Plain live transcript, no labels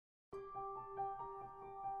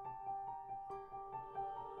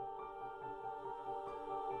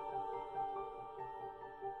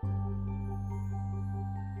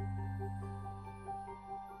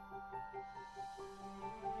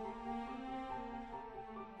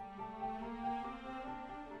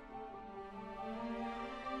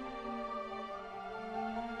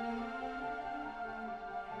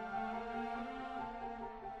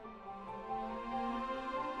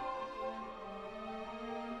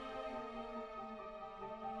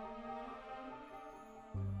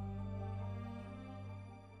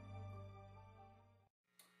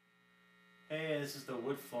this is the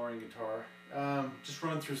wood flooring guitar. Just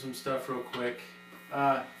run through some stuff real quick.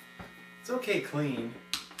 It's okay clean,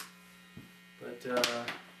 but I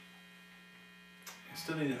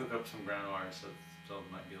still need to hook up some ground wire, so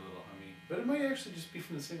it might be a little hummy. But it might actually just be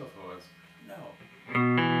from the single coils. No.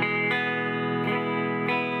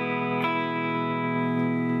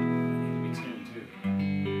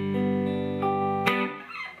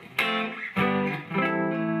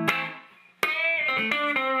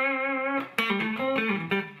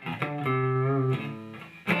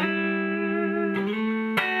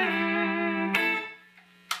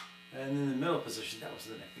 Position, that was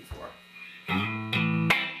the neck before.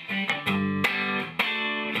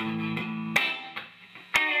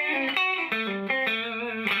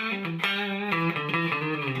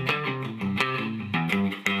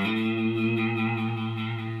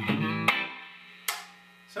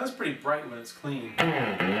 Sounds pretty bright when it's clean.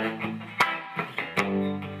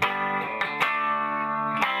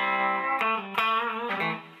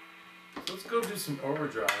 So let's go do some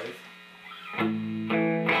overdrive.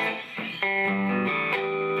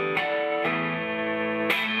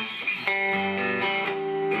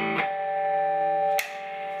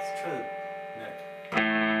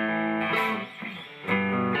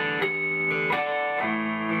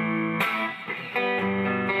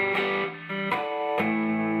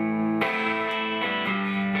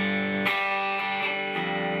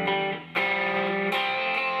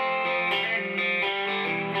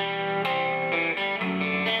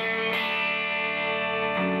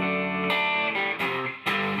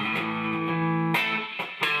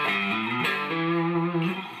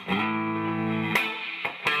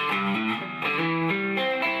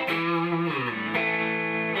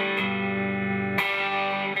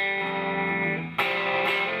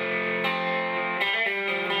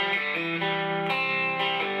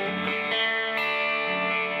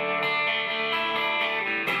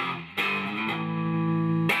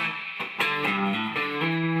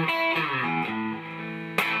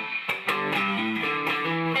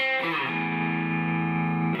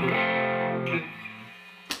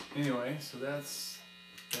 Anyway, so that's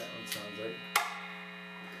what that one sounds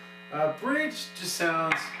like. Bridge just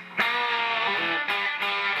sounds.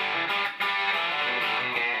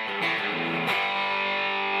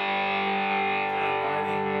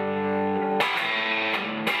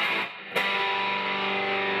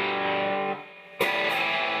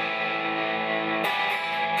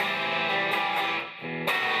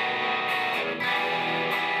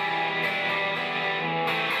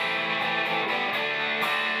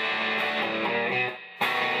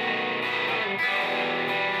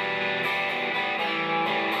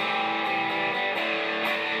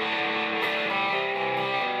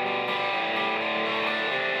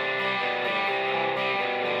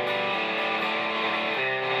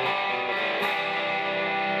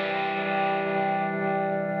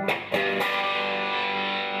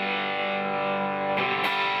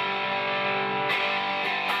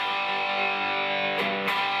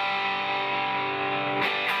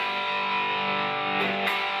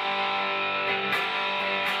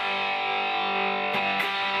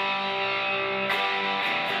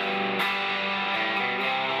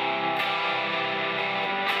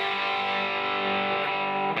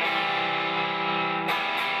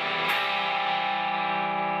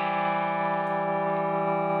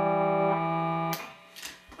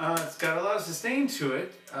 It's got a lot of sustain to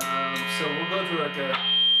it, so we'll go to like a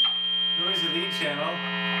noisy lead channel.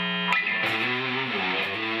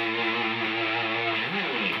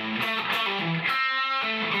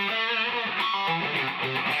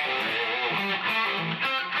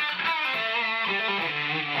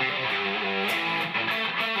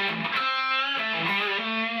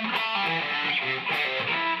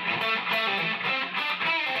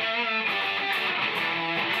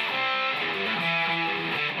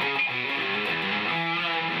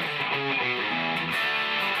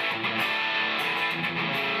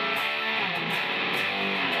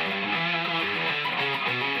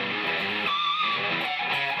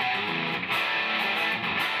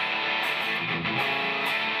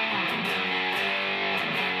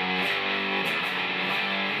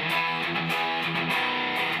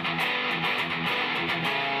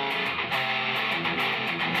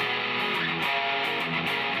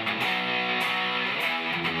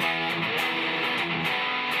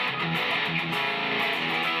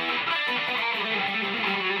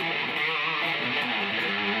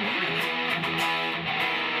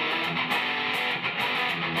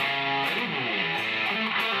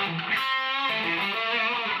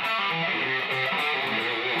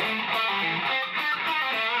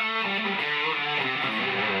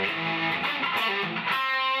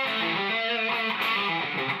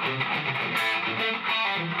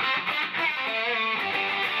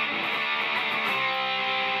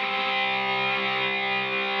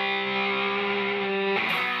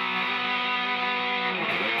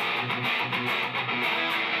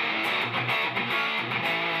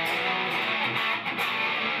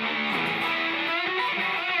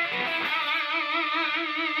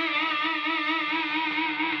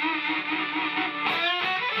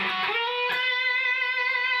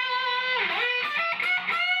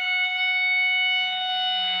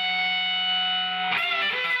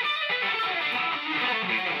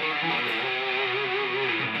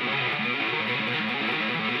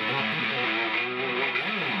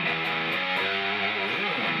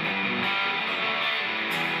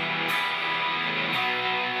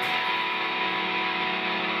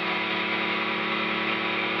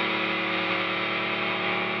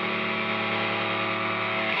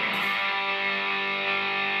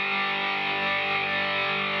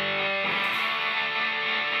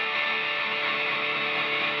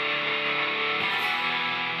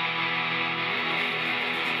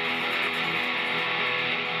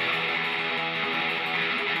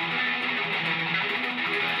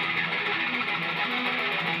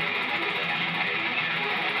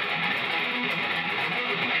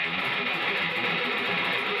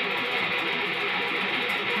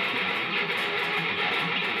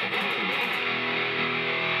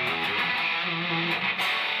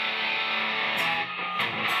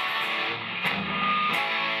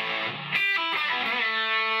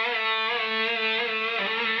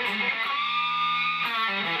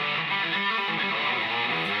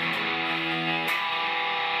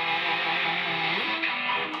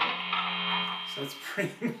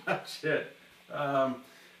 Shit.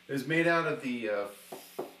 It was made out of the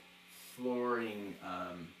flooring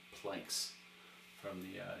planks from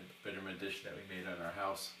the bedroom addition that we made on our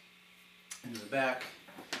house. In the back,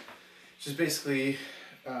 it's just basically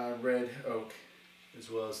red oak, as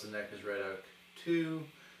well as the neck is red oak too.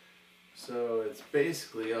 So it's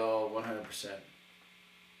basically all 100%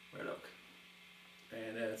 red oak,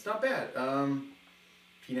 and it's not bad.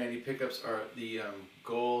 P90 pickups are the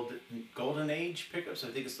golden age pickups. I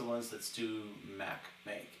think it's the ones that StewMade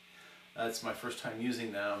make. That's my first time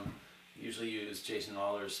using them. Usually use Jason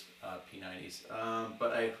Lawler's P90s,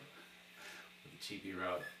 but I went the cheapy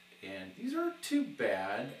route, and these aren't too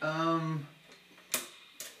bad.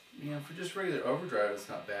 You know, for just regular overdrive, it's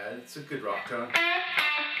not bad. It's a good rock tone. I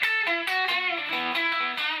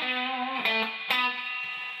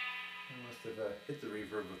must have hit the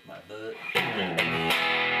reverb with my butt.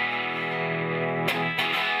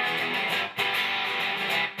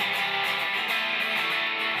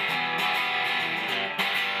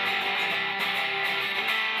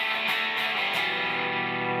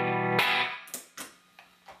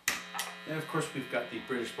 And of course we've got the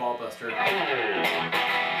British ball buster.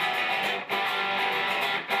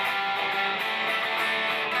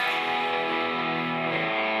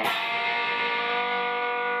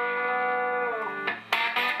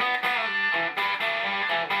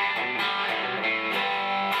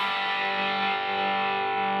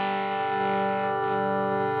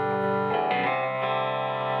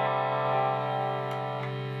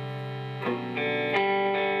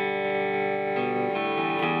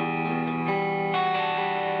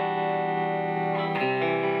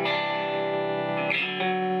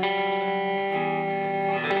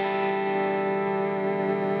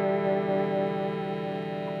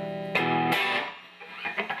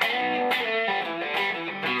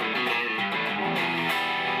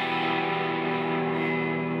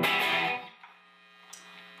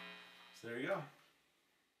 So there you go.